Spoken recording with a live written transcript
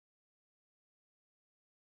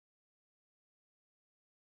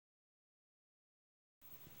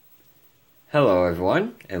Hello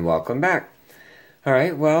everyone, and welcome back.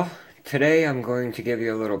 Alright, well, today I'm going to give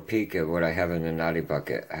you a little peek at what I have in the Naughty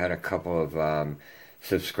Bucket. I had a couple of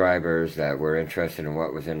subscribers that were interested in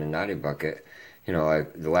what was in the Naughty Bucket. You know,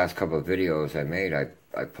 the last couple of videos I made,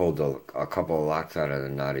 I pulled a couple of locks out of the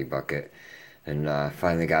Naughty Bucket and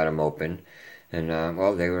finally got them open. And,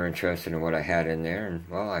 well, they were interested in what I had in there, and,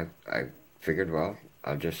 well, I figured, well,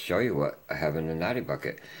 I'll just show you what I have in the Naughty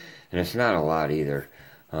Bucket. And it's not a lot either.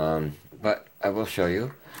 But I will show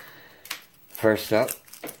you. First up,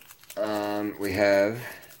 we have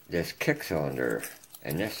this kick cylinder,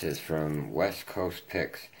 and this is from West Coast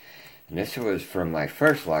Picks. And this was from my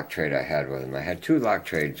first lock trade I had with them. I had 2 lock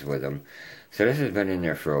trades with them, so this has been in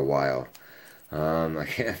there for a while. I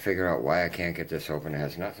can't figure out why I can't get this open. It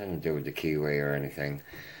has nothing to do with the keyway or anything.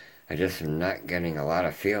 I just am not getting a lot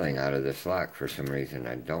of feeling out of this lock for some reason.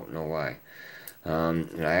 I don't know why.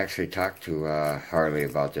 And I actually talked to Harley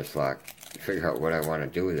about this lock, figure out what I want to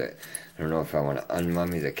do with it. I don't know if I want to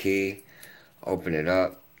unmummy the key, open it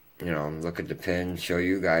up, you know, look at the pins, show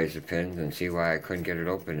you guys the pins, and see why I couldn't get it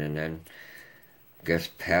open, and then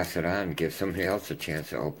just pass it on, give somebody else a chance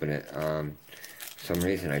to open it. For some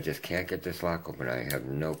reason I just can't get this lock open. I have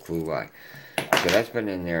no clue why. So that's been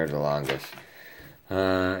in there the longest.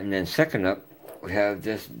 And then second up, we have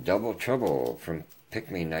this Double Trouble from Pick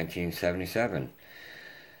Me 1977,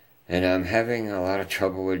 and I'm having a lot of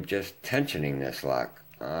trouble with just tensioning this lock,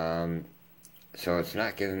 so it's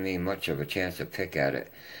not giving me much of a chance to pick at it.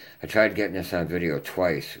 I tried getting this on video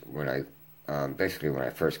twice when I basically when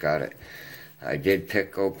I first got it. I did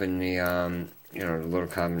pick open the you know, the little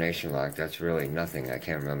combination lock. That's really nothing. I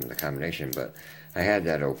can't remember the combination, but I had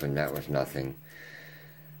that open. That was nothing.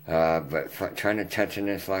 But trying to tension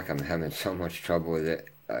this lock, I'm having so much trouble with it.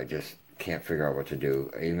 I just can't figure out what to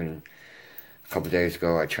do. Even a couple days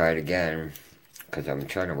ago I tried again, because I'm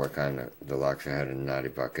trying to work on the locks I had in the Naughty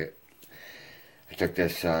Bucket. I took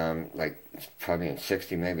this like probably in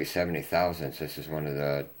 60, maybe 70 thousandths. This is one of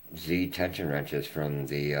the Z tension wrenches from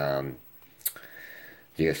the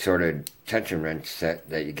assorted tension wrench set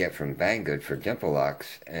that you get from Banggood for dimple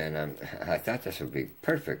locks, and I thought this would be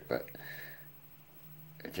perfect, but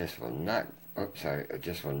it just will not. Oops, sorry, it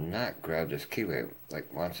just will not grab this keyway,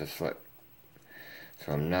 like wants to slip.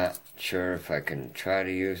 So I'm not sure if I can try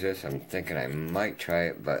to use this. I'm thinking I might try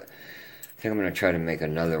it, but I think I'm going to try to make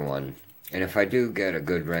another one. And if I do get a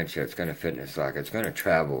good wrench that's going to fit in this lock, it's going to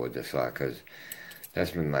travel with this lock, because that's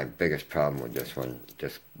been my biggest problem with this one,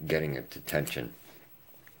 just getting it to tension.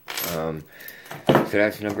 So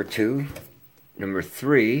that's number 2. Number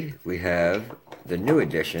 3, we have the new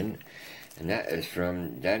edition, and that is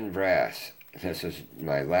from Den Brass. This is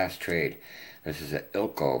my last trade. This is an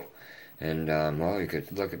Ilko. And, well, you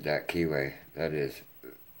could look at that keyway. That is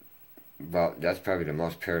that's probably the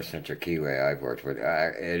most paracentric keyway I've worked with.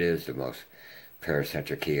 It is the most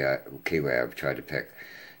paracentric keyway I've tried to pick.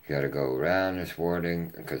 You gotta go around this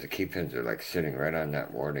warding, because the key pins are like sitting right on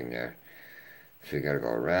that warding there. So you gotta go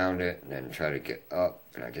around it, and then try to get up.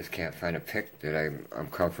 And I just can't find a pick that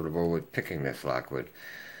I'm comfortable with picking this lock with.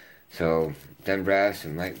 So, Den Brass,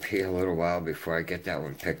 it might be a little while before I get that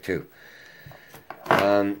one picked too.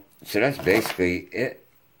 So that's basically it,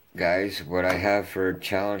 guys. What I have for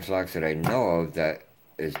challenge locks that I know of that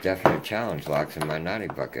is definite challenge locks in my Naughty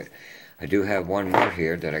Bucket. I do have one more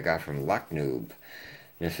here that I got from Lock Noob.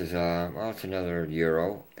 This is, well, it's another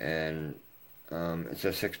Euro, and it's a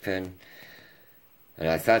 6-pin. And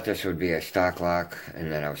I thought this would be a stock lock,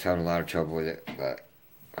 and then I was having a lot of trouble with it, but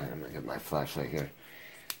I'm going to get my flashlight here.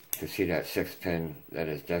 To see that 6-pin, that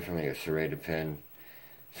is definitely a serrated pin.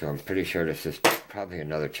 So I'm pretty sure this is probably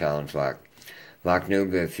another challenge lock. Lock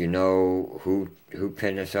Noob, if you know who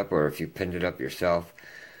pinned this up, or if you pinned it up yourself,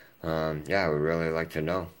 yeah, I would really like to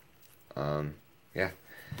know. Yeah.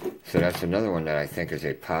 So that's another one that I think is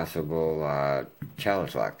a possible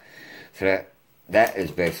challenge lock. So that is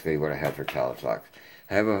basically what I have for challenge locks.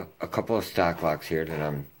 I have a couple of stock locks here that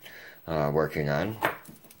I'm working on,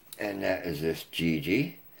 and that is this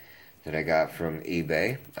GG that I got from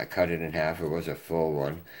eBay. I cut it in half. It was a full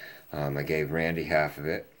one. I gave Randy half of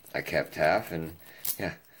it. I kept half, and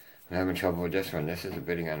yeah, I'm having trouble with this one. This is a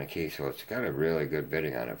bidding on a key, so it's got a really good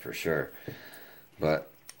bidding on it for sure. But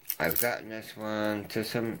I've gotten this one to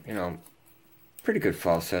some, you know, pretty good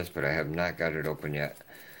false sets, but I have not got it open yet.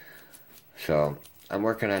 So I'm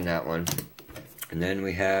working on that one. And then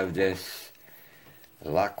we have this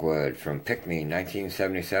Lockwood from Pick Me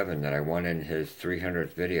 1977 that I won in his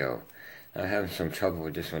 300th video. I'm having some trouble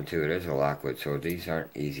with this one too. It is a Lockwood, so these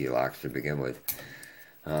aren't easy locks to begin with.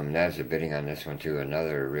 That's a bidding on this one too.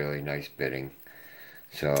 Another really nice bidding.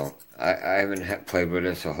 So I haven't played with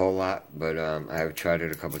this a whole lot, but I have tried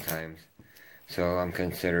it a couple times. So I'm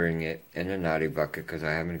considering it in a naughty bucket because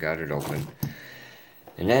I haven't got it open.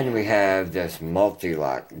 And then we have this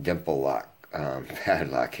multi-lock, dimple lock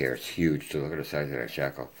padlock here. It's huge, so look at the size of that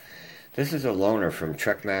shackle. This is a loaner from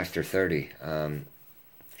Trekmaster 30.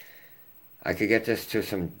 I could get this to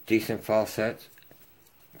some decent fall sets,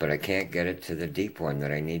 but I can't get it to the deep one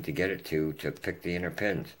that I need to get it to pick the inner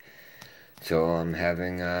pins. So I'm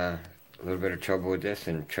having a little bit of trouble with this,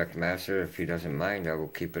 and Trekmaster, if he doesn't mind, I will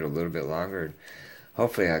keep it a little bit longer.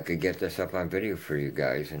 Hopefully I could get this up on video for you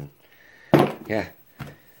guys. And yeah,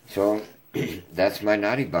 so that's my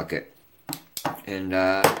naughty bucket. And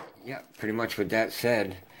yeah, pretty much with that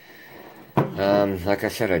said, like I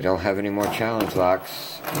said, I don't have any more challenge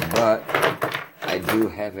locks, but I do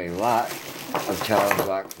have a lot of challenge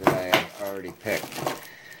locks that I have already picked.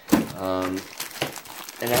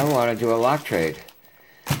 And I want to do a lock trade.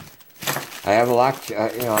 I have a lock,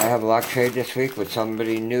 I have a lock trade this week with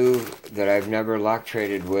somebody new that I've never lock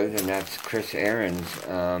traded with, and that's Chris Aarons.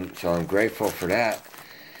 So I'm grateful for that.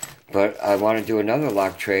 But I want to do another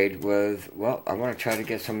lock trade with, well, I want to try to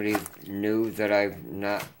get somebody new that I've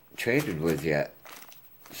not traded with yet.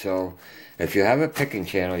 So if you have a picking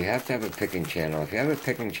channel, you have to have a picking channel. If you have a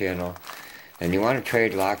picking channel and you want to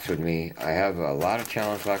trade locks with me, I have a lot of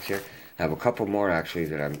challenge locks here. I have a couple more actually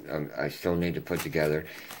that I still need to put together.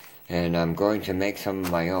 And I'm going to make some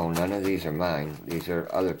of my own. None of these are mine. These are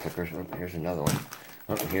other pickers. Oh, here's another one.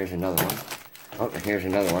 Oh, here's another one. Oh, and here's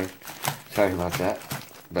another one. Sorry about that.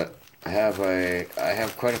 But I have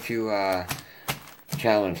quite a few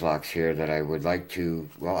challenge locks here that I would like to,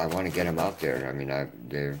 well, I want to get them out there. I mean,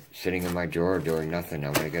 they're sitting in my drawer doing nothing. I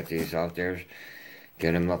want to get these out there,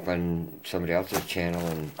 get them up on somebody else's channel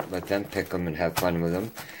and let them pick them and have fun with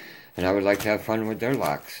them. And I would like to have fun with their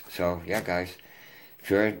locks. So, yeah, guys, if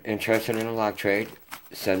you're interested in a lock trade,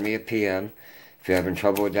 send me a PM. If you're having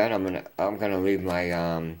trouble with that, I'm gonna leave my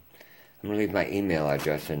email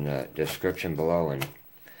address in the description below, and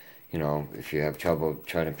if you have trouble,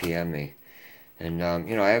 try to PM me. And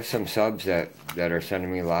I have some subs that are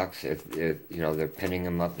sending me locks. If they're pinning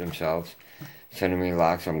them up themselves, sending me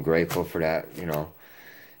locks. I'm grateful for that.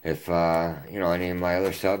 If any of my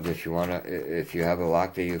other subs, if you have a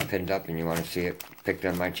lock that you've pinned up and you want to see it picked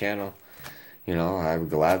on my channel, I would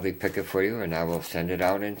gladly pick it for you, and I will send it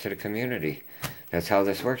out into the community. That's how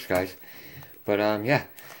this works, guys. But yeah,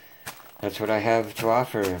 that's what I have to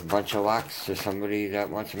offer. A bunch of locks to somebody that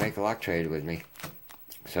wants to make a lock trade with me.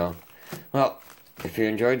 So, well, if you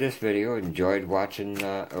enjoyed this video, enjoyed watching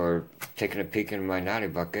or taking a peek in my naughty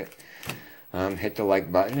bucket, hit the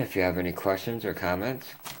like button. If you have any questions or comments,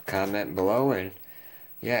 comment below. And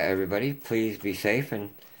yeah, everybody, please be safe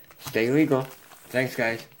and stay legal. Thanks,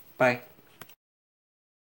 guys. Bye.